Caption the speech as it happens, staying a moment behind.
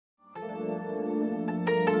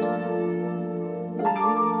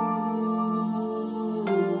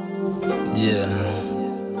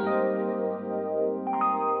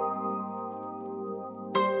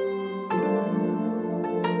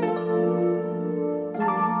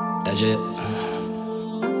I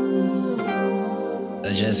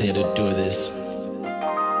just had to do this.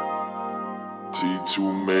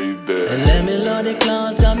 T2 made that. And let me load the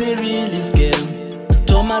clowns, got me really scared.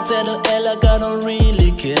 Told myself the hell like I don't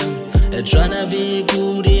really care. And tryna be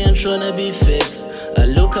goody and tryna be fake. I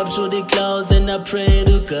look up to the clouds and I pray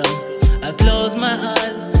to God. I close my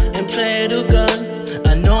eyes and pray to God.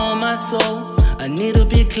 I know my soul, I need to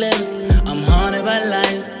be cleansed. I'm haunted by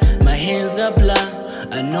lies, my hands got blood.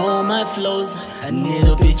 I know my flows, I need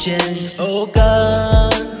to be changed. Oh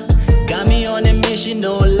God, got me on a mission,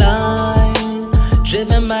 no lie.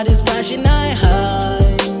 Driven by this passion I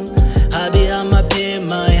hide. I behind my pain,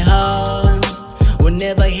 my heart will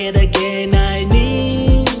never hit again. I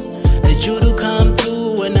need you to come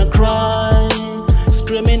through when I cry.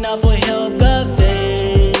 Screaming out for help, got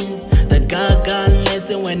faith that God can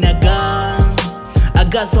listen when I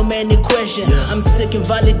got so many questions. I'm seeking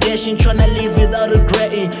validation, tryna live without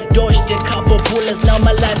regretting. Dodged a couple bullets, now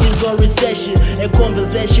my life is on recession. A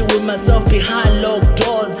conversation with myself behind locked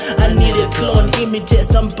doors. I need a clone, imitate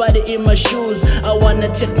somebody in my shoes. I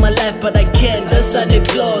wanna take my life but I can't, that's Santa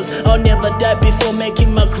Claus. I'll never die before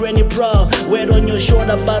making my granny proud. Weight on your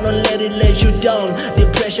shoulder but don't let it let you down.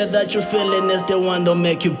 The pressure that you're feeling is the one don't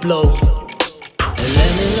make you blow. And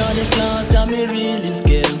let me know the clouds got me really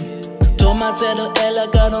scared. Told myself the hell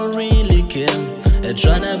like I don't really care. And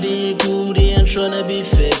tryna be goody and tryna be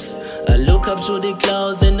fake. I look up to the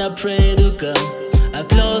clouds and I pray to God. I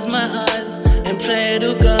close my eyes and pray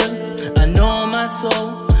to God. I know my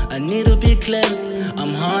soul, I need to be cleansed.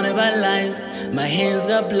 I'm haunted by lies, my hands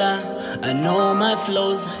got blood. I know my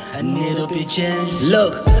flows, I need to be changed.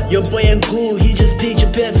 Look, your boy ain't cool, he just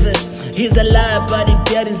picture perfect. He's alive, but he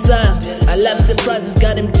dead inside. I love surprises,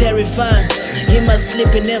 got him terrified. In my sleep,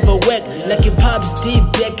 he never wake. Like a pop Steve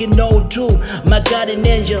back in 02. My guardian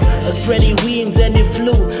angel, spreading wings and he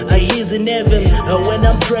flew. He's in heaven. When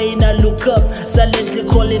I'm praying, I look up, silently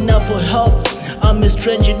calling out for help. I'm a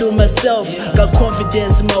stranger to myself, got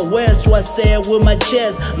confidence in my words, so I say it with my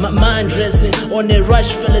chest. My mind dressing on a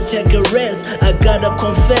rush, fella take a rest. I gotta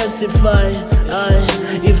confess, if I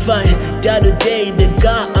die today, then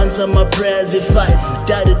God answer my prayers. If I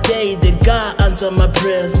die today, then God answer my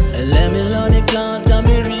prayers. And let me load the clowns, got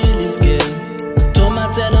me really scared. Told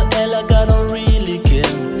myself the hell like I don't really care.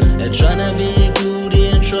 And tryna be